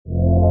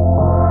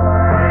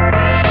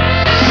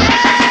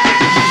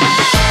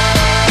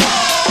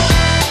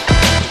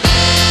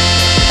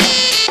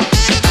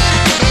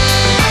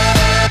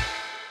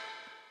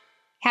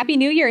Happy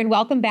New Year and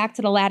welcome back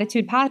to the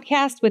Latitude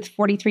Podcast with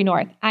 43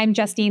 North. I'm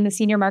Justine, the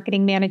Senior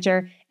Marketing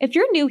Manager. If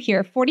you're new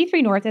here,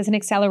 43 North is an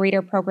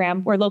accelerator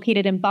program. We're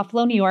located in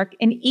Buffalo, New York,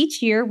 and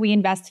each year we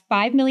invest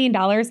 $5 million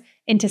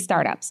into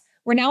startups.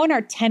 We're now in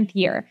our 10th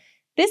year.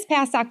 This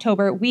past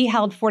October, we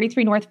held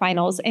 43 North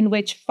Finals, in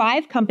which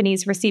 5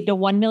 companies received a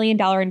 $1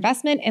 million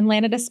investment and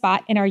landed a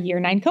spot in our Year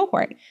 9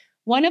 cohort.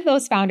 One of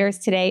those founders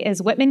today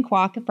is Whitman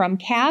Kwok from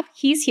KAV.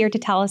 He's here to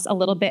tell us a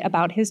little bit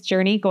about his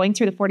journey going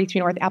through the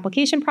 43 North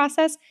application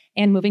process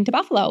and moving to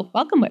Buffalo.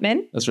 Welcome,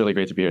 Whitman. That's really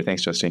great to be here.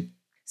 Thanks, Justine.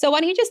 So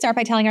why don't you just start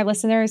by telling our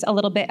listeners a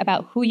little bit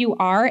about who you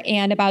are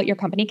and about your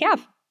company,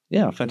 KAV?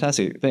 Yeah,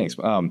 fantastic. Thanks.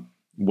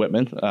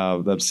 Whitman,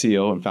 the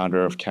CEO and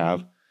founder of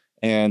KAV.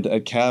 And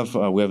at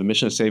KAV, we have a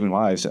mission of saving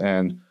lives.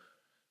 And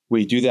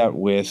we do that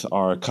with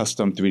our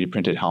custom 3D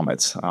printed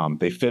helmets.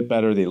 They fit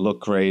better, they look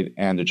great,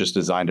 and they're just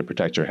designed to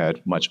protect your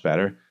head much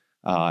better.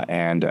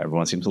 And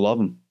everyone seems to love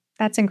them.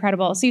 That's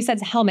incredible. So you said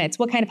helmets.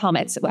 What kind of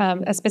helmets?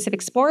 A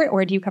specific sport,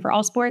 or do you cover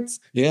all sports?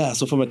 Yeah.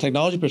 So from a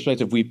technology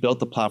perspective, we built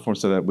the platform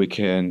so that we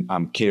can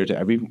cater to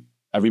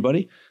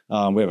everybody.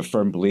 We have a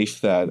firm belief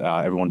that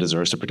everyone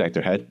deserves to protect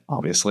their head,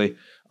 obviously.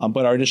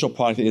 But our initial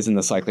product is in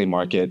the cycling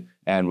market,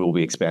 and we'll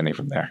be expanding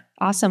from there.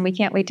 Awesome. We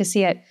can't wait to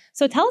see it.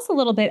 So tell us a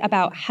little bit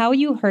about how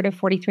you heard of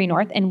 43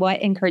 North and what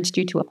encouraged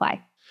you to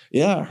apply.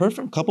 Yeah, I heard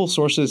from a couple of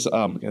sources.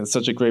 It's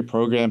such a great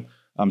program.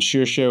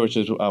 ShearShare, which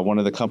is one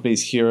of the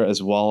companies here,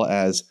 as well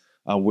as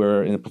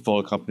we're in a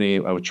portfolio company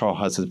with Charles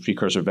Hudson's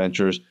Precursor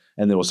Ventures,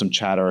 and there was some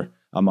chatter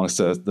amongst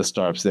the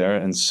startups there.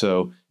 And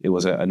so it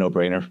was a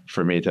no-brainer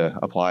for me to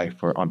apply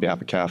on behalf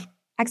of KAV.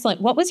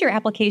 Excellent. What was your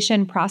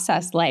application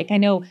process like? I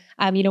know,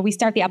 we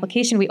start the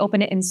application, we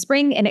open it in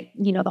spring, and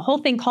the whole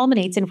thing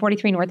culminates in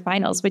 43 North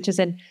Finals, which is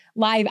a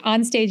live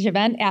onstage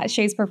event at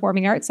Shea's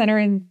Performing Arts Center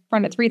in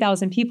front of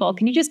 3,000 people.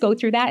 Can you just go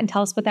through that and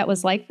tell us what that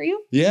was like for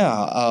you?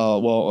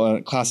 Yeah.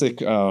 Classic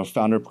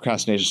founder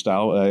procrastination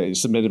style. I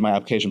submitted my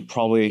application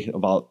probably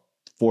about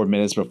 4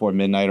 minutes before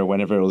midnight or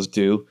whenever it was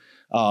due.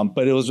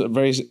 But it was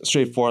very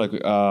straightforward.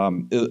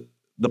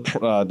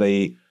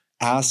 The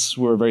asks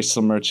were very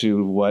similar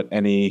to what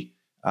any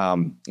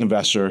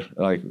investor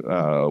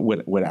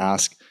would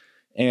ask.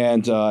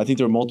 And I think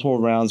there were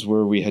multiple rounds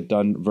where we had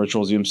done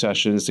virtual Zoom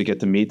sessions to get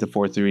to meet the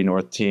 43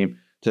 North team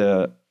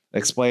to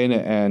explain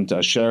and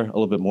share a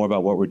little bit more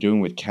about what we're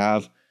doing with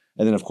KAV.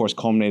 And then, of course,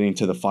 culminating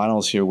to the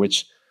finals here,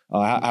 which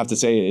I have to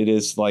say it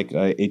is like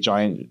a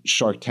giant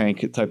Shark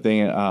Tank type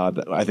thing.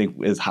 That I think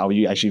is how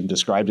you actually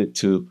described it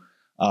to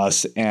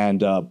us. And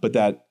but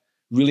that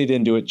really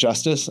didn't do it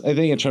justice, I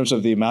think, in terms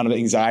of the amount of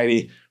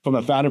anxiety from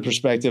a founder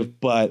perspective.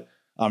 But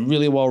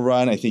really well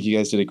run. I think you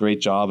guys did a great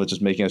job of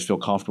just making us feel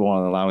comfortable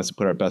and allowing us to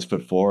put our best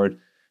foot forward.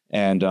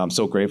 And I'm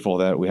so grateful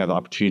that we have the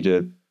opportunity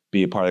to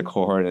be a part of the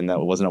cohort, and that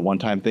it wasn't a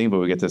one-time thing, but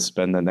we get to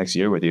spend the next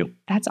year with you.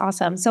 That's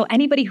awesome. So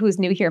anybody who's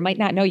new here might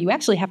not know you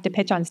actually have to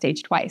pitch on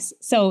stage twice.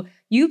 So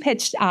you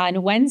pitched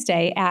on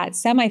Wednesday at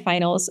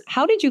semifinals.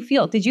 How did you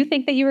feel? Did you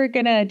think that you were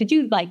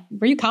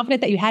were you confident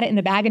that you had it in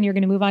the bag and you're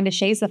going to move on to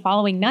Shea's the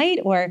following night,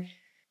 or?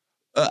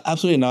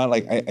 Absolutely not.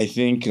 I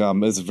think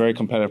it's a very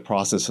competitive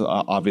process,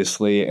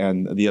 obviously,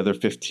 and the other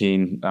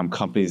 15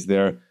 companies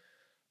there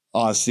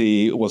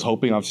obviously was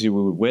hoping we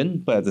would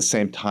win, but at the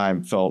same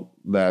time felt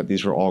that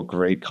these were all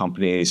great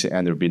companies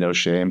and there'd be no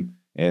shame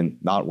in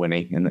not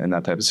winning in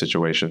that type of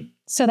situation.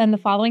 So then the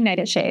following night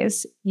at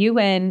Shea's, you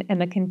win and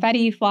the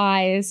confetti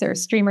flies or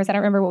streamers. I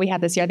don't remember what we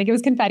had this year. I think it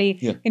was confetti.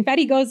 Yeah.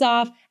 Confetti goes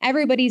off.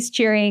 Everybody's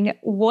cheering.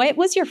 What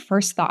was your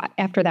first thought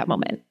after that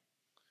moment?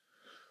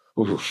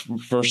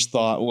 First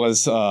thought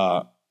was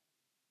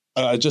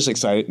just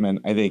excitement,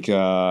 I think,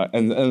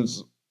 and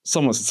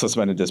somewhat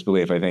suspended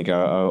disbelief. I think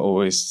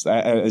always,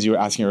 as you were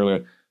asking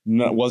earlier,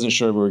 wasn't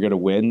sure we were going to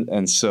win,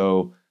 and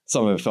so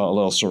some of it felt a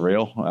little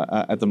surreal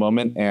at the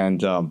moment.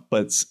 And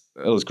but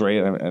it was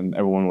great, and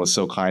everyone was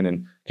so kind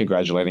and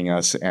congratulating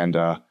us, and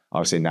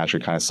obviously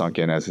naturally kind of sunk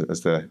in as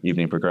the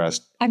evening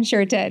progressed. I'm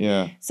sure it did.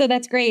 Yeah. So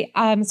that's great.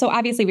 So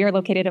obviously we are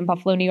located in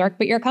Buffalo, New York,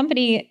 but your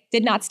company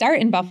did not start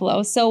in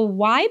Buffalo. So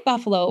why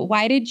Buffalo?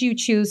 Why did you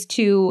choose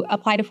to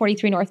apply to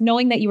 43 North,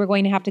 knowing that you were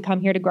going to have to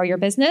come here to grow your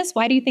business?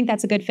 Why do you think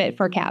that's a good fit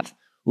for KAV?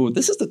 Ooh,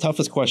 this is the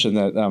toughest question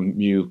that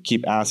you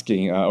keep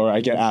asking, or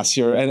I get asked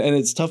here. And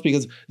it's tough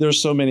because there are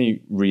so many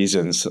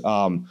reasons.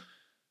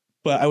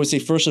 But I would say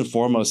first and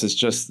foremost, it's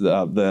just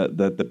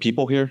the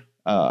people here.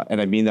 And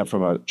I mean that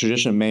from a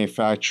traditional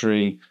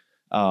manufacturing,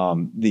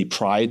 the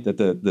pride that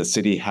the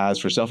city has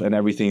for itself and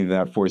everything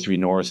that 43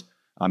 North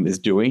is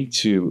doing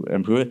to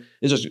improve it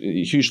is just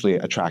hugely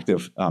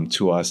attractive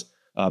to us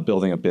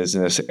building a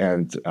business.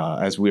 And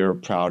as we're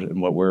proud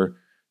in what we're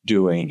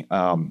doing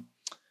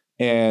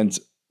and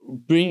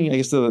bringing, I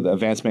guess, the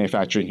advanced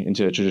manufacturing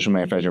into a traditional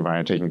manufacturing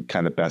environment, taking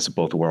kind of the best of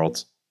both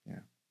worlds.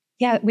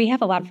 Yeah, we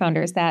have a lot of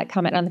founders that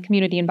comment on the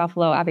community in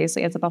Buffalo.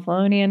 Obviously, as a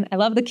Buffalonian, I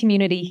love the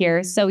community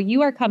here. So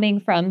you are coming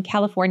from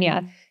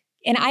California.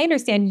 And I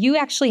understand you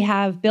actually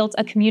have built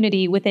a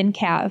community within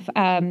KAV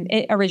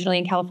originally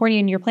in California,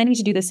 and you're planning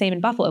to do the same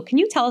in Buffalo. Can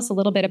you tell us a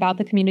little bit about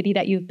the community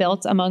that you've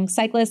built among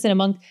cyclists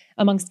and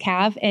amongst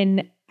KAV,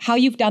 and how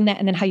you've done that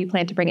and then how you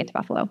plan to bring it to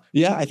Buffalo.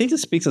 Yeah, I think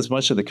this speaks as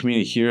much to the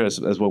community here as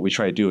what we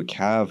try to do at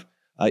KAV.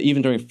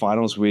 Even during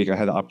finals week, I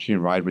had the opportunity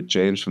to ride with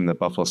James from the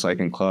Buffalo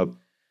Cycling Club.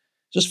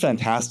 Just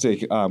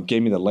fantastic.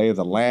 Gave me the lay of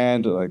the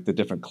land, like the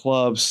different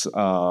clubs,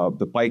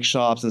 the bike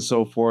shops and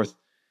so forth.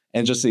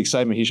 And just the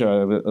excitement he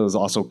showed, it was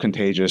also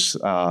contagious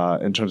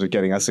in terms of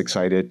getting us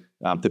excited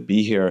to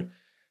be here.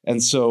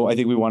 And so I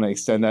think we want to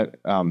extend that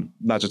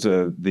not just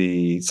to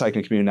the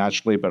cycling community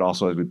naturally, but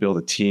also as we build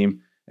a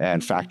team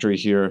and factory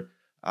here.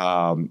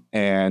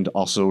 And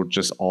also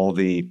just all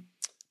the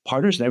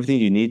partners and everything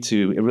you need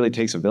to, it really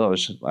takes a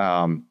village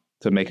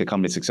to make a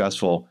company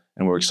successful.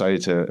 And we're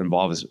excited to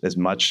involve as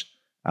much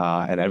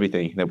and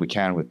everything that we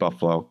can with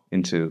Buffalo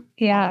into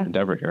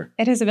endeavor here.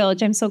 It is a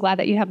village. I'm so glad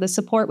that you have the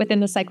support within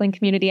the cycling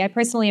community. I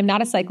personally am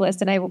not a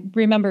cyclist, and I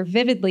remember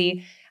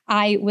vividly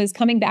I was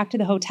coming back to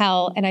the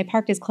hotel and I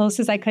parked as close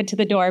as I could to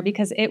the door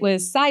because it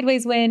was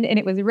sideways wind and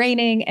it was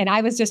raining, and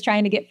I was just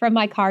trying to get from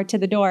my car to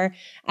the door.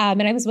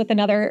 And I was with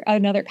another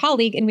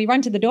colleague, and we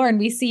run to the door and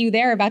we see you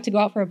there about to go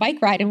out for a bike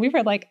ride. And we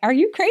were like, are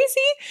you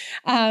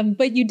crazy?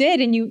 But you did,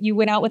 and you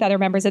went out with other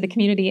members of the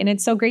community. And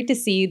it's so great to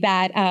see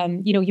that,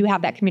 you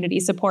have that community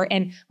support.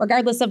 And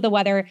regardless of the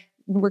weather,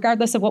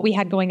 regardless of what we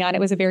had going on, it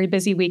was a very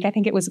busy week. I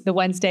think it was the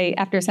Wednesday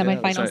after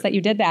semifinals that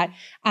you did that.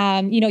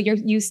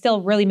 You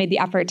still really made the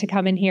effort to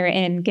come in here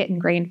and get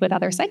ingrained with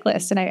other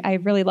cyclists. And I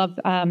really love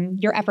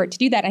your effort to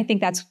do that. I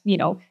think that's,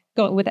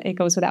 it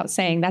goes without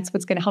saying, that's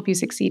what's going to help you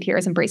succeed here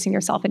is embracing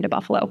yourself into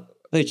Buffalo.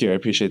 Thank you. I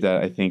appreciate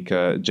that. I think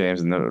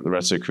James and the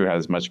rest of the crew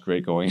has much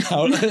great going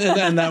out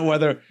in that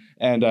weather.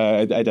 And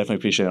I definitely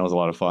appreciate it. It was a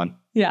lot of fun.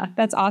 Yeah,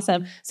 that's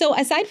awesome. So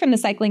aside from the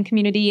cycling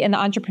community and the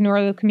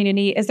entrepreneurial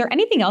community, is there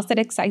anything else that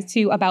excites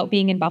you about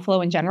being in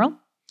Buffalo in general?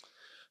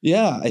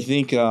 Yeah, I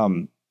think,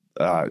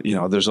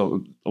 there's a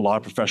lot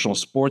of professional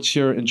sports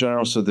here in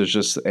general. So there's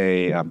just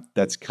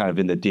that's kind of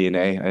in the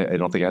DNA. I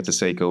don't think I have to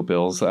say go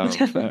Bills.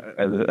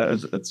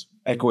 It's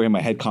echoing in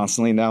my head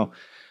constantly now.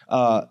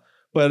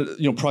 But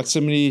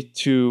proximity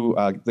to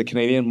the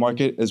Canadian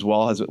market as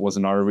well was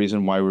another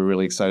reason why we're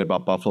really excited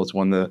about Buffalo. It's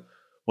one of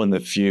the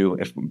few,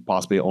 if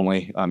possibly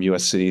only,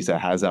 U.S. cities that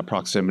has that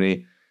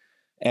proximity.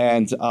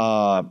 And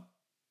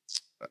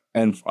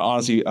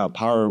honestly,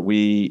 Power,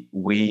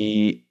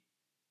 we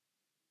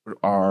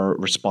are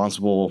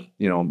responsible,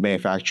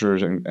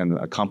 manufacturers and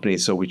a company,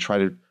 so we try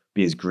to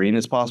be as green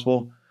as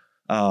possible.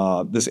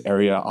 This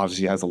area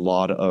obviously has a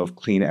lot of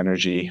clean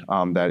energy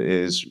that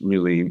is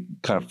really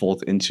kind of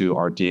folded into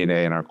our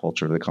DNA and our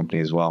culture of the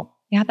company as well.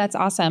 Yeah, that's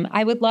awesome.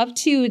 I would love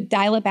to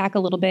dial it back a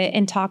little bit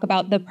and talk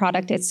about the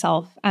product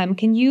itself.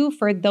 Can you,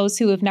 for those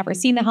who have never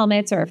seen the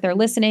helmets, or if they're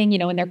listening,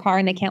 in their car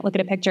and they can't look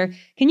at a picture,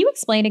 can you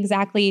explain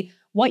exactly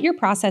what your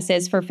process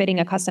is for fitting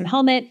a custom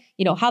helmet,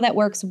 how that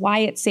works, why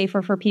it's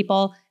safer for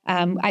people,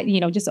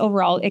 just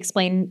overall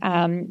explain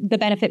the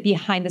benefit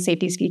behind the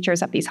safety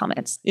features of these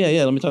helmets?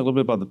 Yeah. Let me talk a little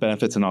bit about the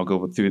benefits, and I'll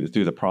go through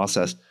the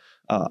process.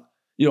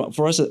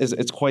 For us,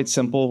 it's quite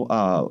simple.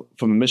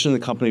 From the mission of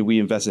the company, we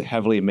invested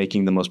heavily in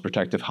making the most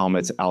protective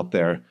helmets out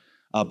there.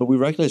 But we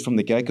recognize from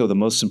the get-go, the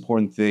most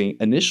important thing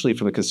initially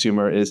for the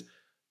consumer is,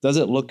 does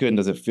it look good and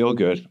does it feel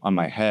good on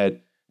my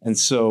head? And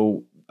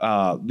so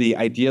the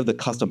idea of the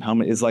custom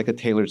helmet is like a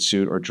tailored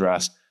suit or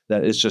dress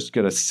that is just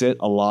going to sit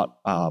a lot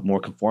more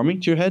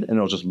conforming to your head, and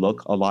it'll just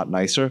look a lot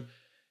nicer.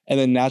 And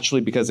then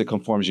naturally, because it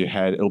conforms to your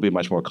head, it'll be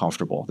much more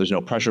comfortable. There's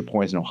no pressure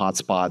points, no hot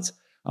spots.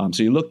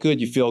 So you look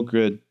good, you feel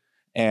good.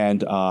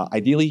 And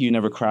ideally, you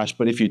never crash,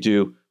 but if you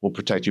do, we'll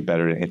protect you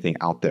better than anything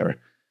out there.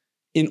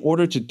 In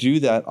order to do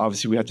that,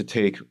 obviously, we have to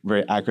take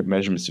very accurate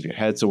measurements of your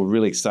head. So we're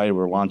really excited.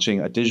 We're launching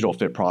a digital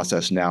fit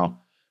process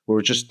now, where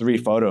with just 3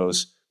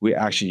 photos, we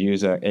actually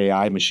use an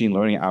AI machine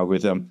learning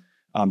algorithm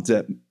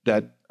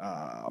that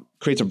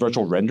creates a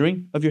virtual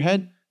rendering of your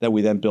head that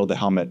we then build the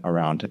helmet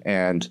around.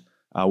 And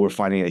we're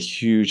finding a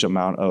huge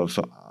amount of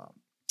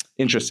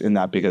interest in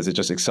that because it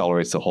just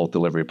accelerates the whole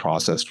delivery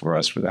process for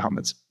us for the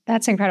helmets.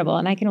 That's incredible.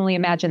 And I can only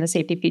imagine the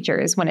safety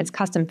features when it's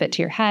custom fit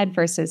to your head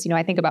versus,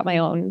 I think about my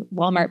own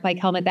Walmart bike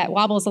helmet that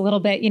wobbles a little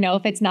bit,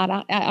 if it's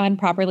not on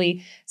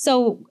properly.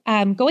 So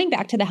going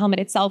back to the helmet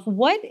itself,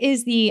 what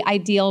is the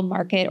ideal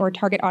market or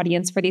target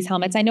audience for these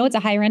helmets? I know it's a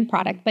higher end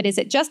product, but is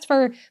it just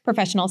for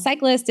professional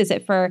cyclists? Is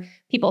it for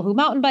people who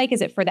mountain bike?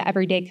 Is it for the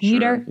everyday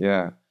commuter?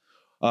 Sure,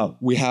 yeah.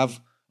 We have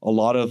a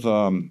lot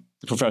of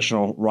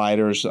professional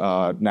riders,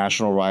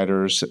 national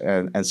riders,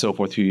 and so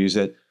forth who use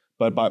it.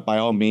 But by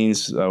all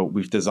means,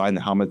 we've designed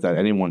the helmet that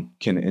anyone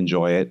can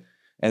enjoy it.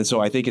 And so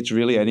I think it's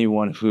really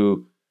anyone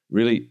who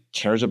really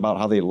cares about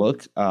how they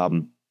look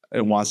and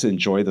wants to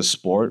enjoy the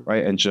sport,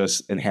 right? And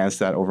just enhance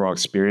that overall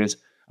experience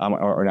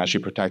or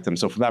actually protect them.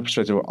 So from that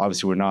perspective,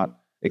 obviously, we're not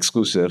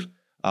exclusive,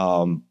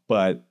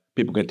 but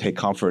people can take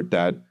comfort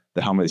that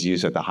the helmet is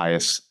used at the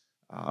highest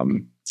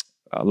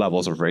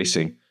levels of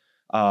racing.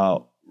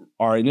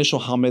 Our initial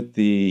helmet,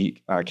 the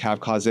KAV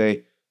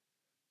Kaze,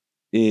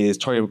 is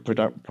targeted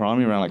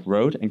predominantly around like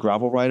road and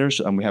gravel riders.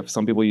 We have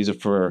some people use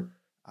it for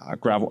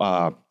gravel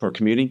for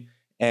commuting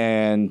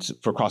and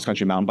for cross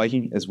country mountain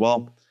biking as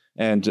well.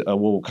 And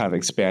we'll kind of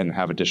expand and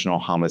have additional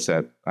helmets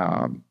that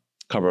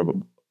cover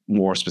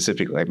more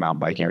specifically like mountain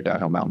biking or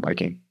downhill mountain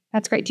biking.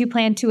 That's great. Do you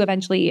plan to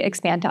eventually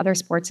expand to other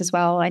sports as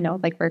well? I know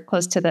like we're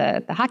close to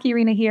the hockey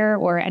arena here,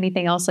 or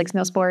anything else like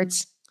snow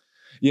sports.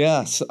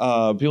 Yes.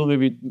 People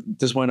maybe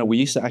just want to know, we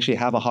used to actually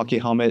have a hockey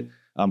helmet.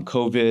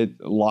 COVID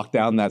locked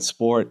down that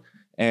sport,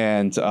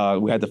 and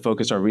we had to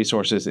focus our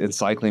resources in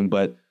cycling.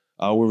 But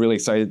we're really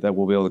excited that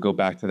we'll be able to go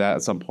back to that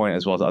at some point,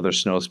 as well as other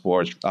snow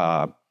sports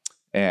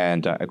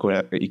and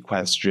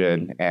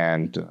equestrian,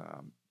 and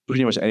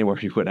pretty much anywhere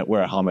you could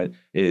wear a helmet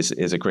is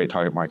a great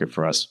target market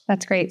for us.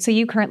 That's great. So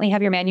you currently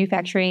have your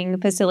manufacturing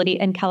facility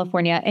in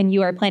California, and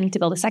you are planning to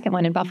build a second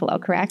one in Buffalo,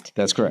 correct?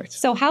 That's correct.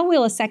 So how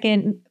will a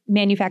second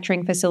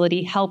manufacturing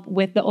facility help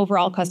with the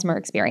overall customer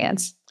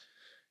experience?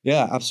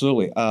 Yeah,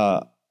 absolutely.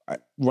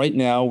 Right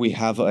now, we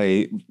have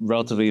a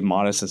relatively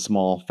modest and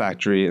small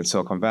factory in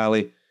Silicon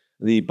Valley.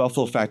 The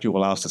Buffalo factory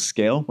will allow us to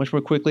scale much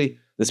more quickly.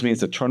 This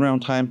means the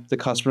turnaround time to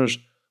customers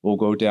will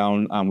go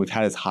down. We've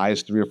had as high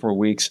as 3 or 4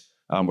 weeks.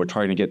 We're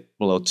trying to get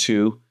below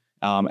 2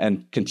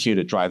 and continue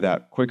to drive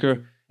that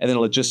quicker. And then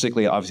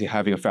logistically, obviously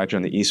having a factory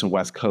on the East and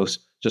West Coast,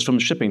 just from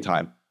shipping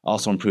time,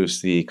 also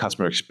improves the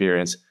customer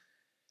experience.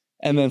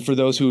 And then for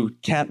those who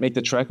can't make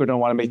the trek or don't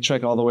want to make the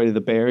trek all the way to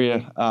the Bay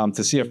Area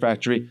to see our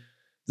factory,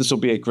 this will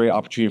be a great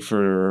opportunity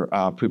for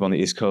people on the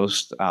East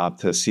Coast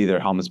to see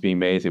their helmets being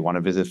made. If they want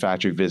to visit the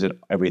factory, visit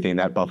everything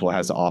that Buffalo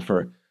has to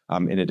offer.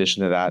 In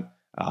addition to that,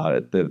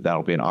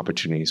 that'll be an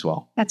opportunity as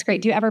well. That's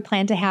great. Do you ever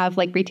plan to have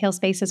like retail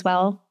space as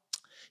well?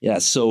 Yeah,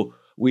 so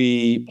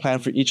we plan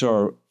for each of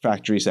our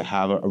factories to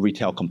have a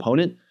retail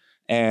component,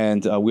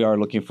 and we are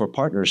looking for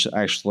partners,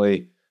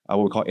 actually,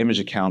 what we call image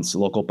accounts,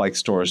 local bike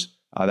stores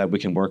that we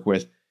can work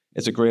with.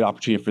 It's a great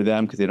opportunity for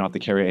them because they don't have to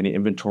carry any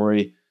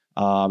inventory.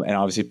 And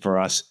obviously for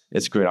us,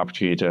 it's a great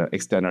opportunity to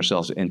extend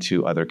ourselves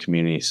into other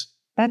communities.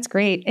 That's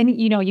great. And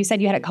you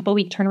said you had a couple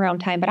week turnaround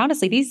time, but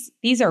honestly,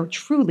 these are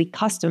truly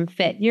custom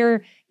fit.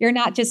 You're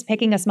not just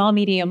picking a small,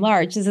 medium,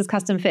 large. This is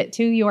custom fit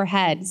to your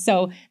head.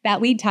 So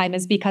that lead time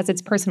is because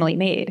it's personally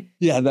made.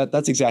 Yeah,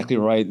 that's exactly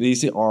right.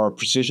 These are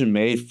precision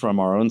made from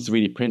our own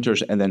 3D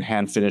printers and then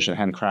hand finished and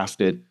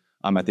handcrafted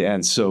at the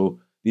end. So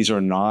these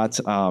are not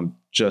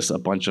just a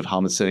bunch of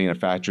helmets sitting in a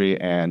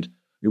factory, and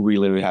we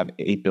literally have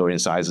 8 billion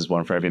sizes,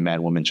 one for every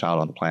man, woman,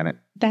 child on the planet.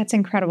 That's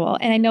incredible.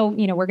 And I know,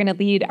 we're going to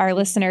lead our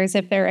listeners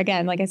if they're,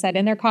 again, like I said,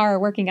 in their car or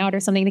working out or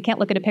something, they can't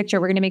look at a picture.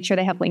 We're going to make sure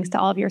they have links to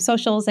all of your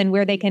socials and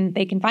where they can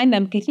find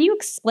them. Can you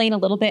explain a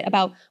little bit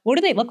about what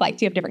do they look like?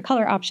 Do you have different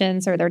color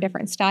options, or are there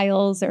different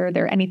styles, or are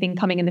there anything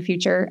coming in the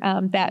future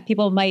that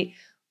people might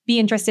be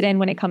interested in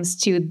when it comes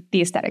to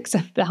the aesthetics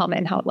of the helmet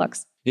and how it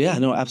looks? Yeah,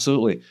 no,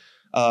 absolutely.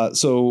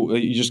 So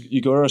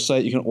you go to our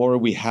site, you can order.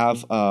 We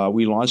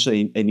launched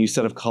a new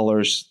set of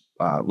colors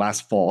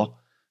last fall.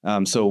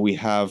 So we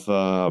have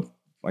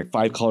like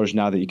 5 colors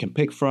now that you can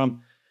pick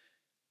from.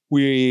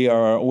 We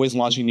are always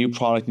launching new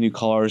product, new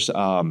colors.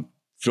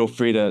 Feel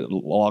free to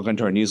log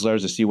into our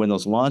newsletters to see when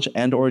those launch,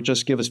 and or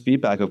just give us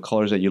feedback of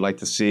colors that you'd like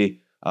to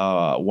see.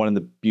 One of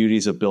the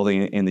beauties of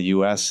building in the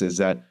US is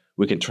that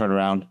we can turn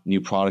around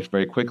new products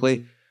very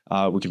quickly.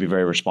 We can be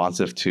very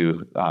responsive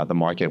to the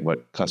market,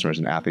 what customers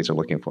and athletes are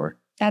looking for.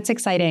 That's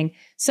exciting.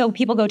 So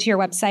people go to your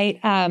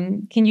website.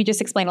 Can you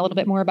just explain a little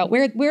bit more about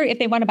where, if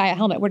they want to buy a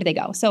helmet, where do they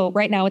go? So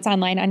right now it's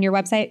online on your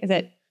website, is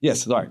it?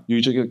 Yes, sorry.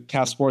 You just go to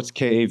KAV Sports,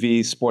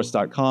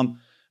 KAVsports.com.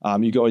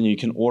 You go and you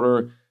can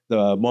order.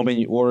 The moment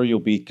you order, you'll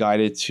be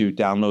guided to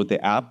download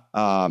the app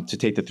to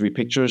take the 3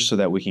 pictures so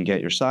that we can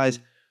get your size.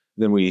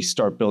 Then we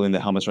start building the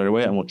helmets right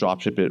away, and we'll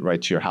drop ship it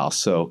right to your house.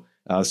 So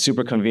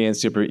super convenient,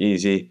 super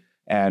easy.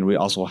 And we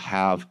also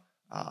have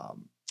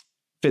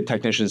fit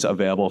technicians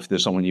available if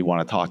there's someone you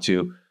want to talk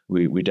to.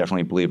 We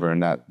definitely believe in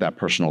that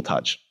personal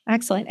touch.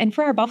 Excellent. And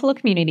for our Buffalo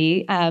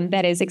community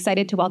that is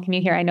excited to welcome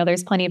you here, I know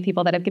there's plenty of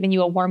people that have given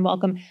you a warm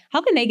welcome.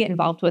 How can they get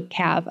involved with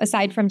KAV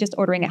aside from just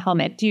ordering a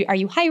helmet? Are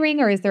you hiring,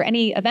 or is there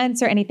any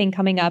events or anything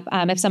coming up?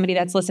 If somebody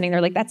that's listening,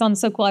 they're like, that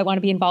sounds so cool, I want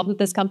to be involved with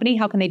this company.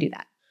 How can they do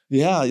that?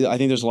 Yeah, I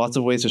think there's lots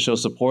of ways to show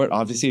support.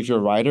 Obviously, if you're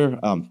a rider,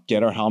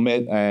 get our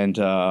helmet and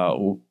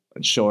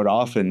show it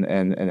off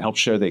and help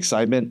share the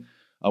excitement.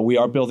 We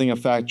are building a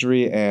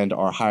factory and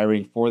are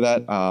hiring for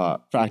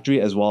that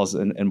factory, as well as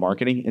in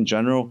marketing in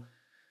general.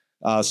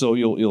 So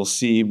you'll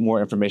see more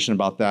information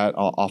about that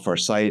off our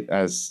site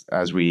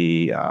as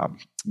we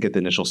get the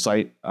initial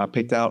site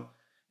picked out.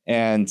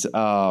 And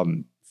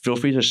feel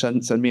free to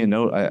send me a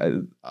note.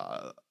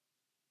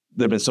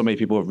 There have been so many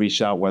people who have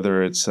reached out,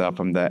 whether it's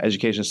from the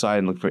education side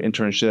and look for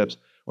internships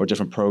or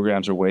different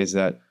programs or ways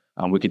that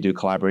we could do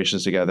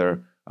collaborations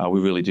together.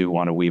 We really do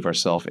want to weave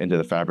ourselves into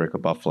the fabric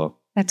of Buffalo.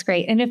 That's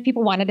great. And if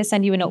people wanted to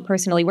send you a note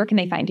personally, where can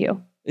they find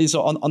you?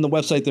 So on the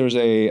website, there's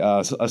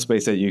a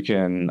space that you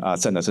can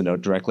send us a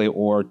note directly,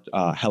 or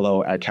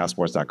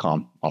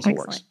hello@kavsports.com also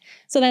Excellent. Works.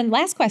 So then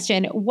last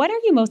question, what are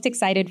you most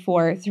excited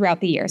for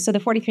throughout the year? So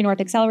the 43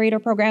 North Accelerator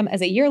program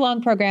is a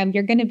year-long program.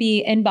 You're going to be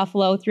in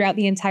Buffalo throughout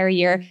the entire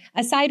year.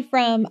 Aside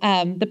from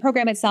the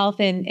program itself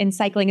in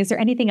cycling, is there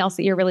anything else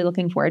that you're really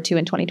looking forward to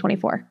in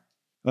 2024?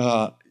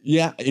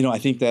 Yeah, I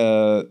think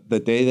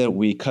the day that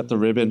we cut the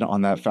ribbon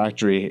on that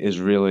factory is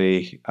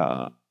really,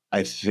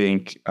 I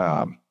think,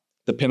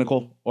 the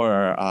pinnacle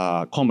or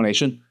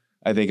culmination.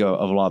 I think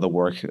of a lot of the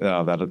work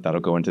that'll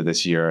go into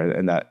this year,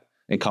 and that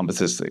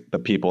encompasses the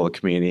people, the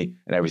community,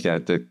 and everything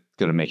that's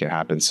going to make it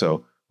happen.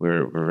 So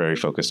we're very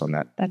focused on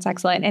that. That's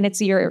excellent.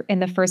 And you're in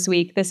the first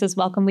week. This is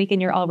welcome week,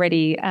 and you're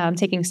already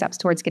taking steps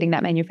towards getting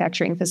that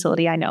manufacturing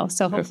facility, I know.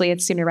 So hopefully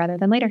it's sooner rather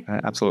than later.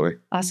 Absolutely.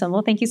 Awesome.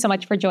 Well, thank you so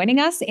much for joining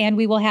us. And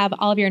we will have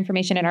all of your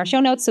information in our show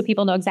notes so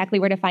people know exactly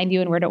where to find you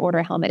and where to order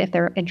a helmet if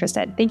they're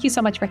interested. Thank you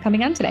so much for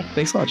coming on today.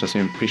 Thanks a lot,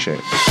 Justine. Appreciate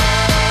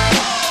it.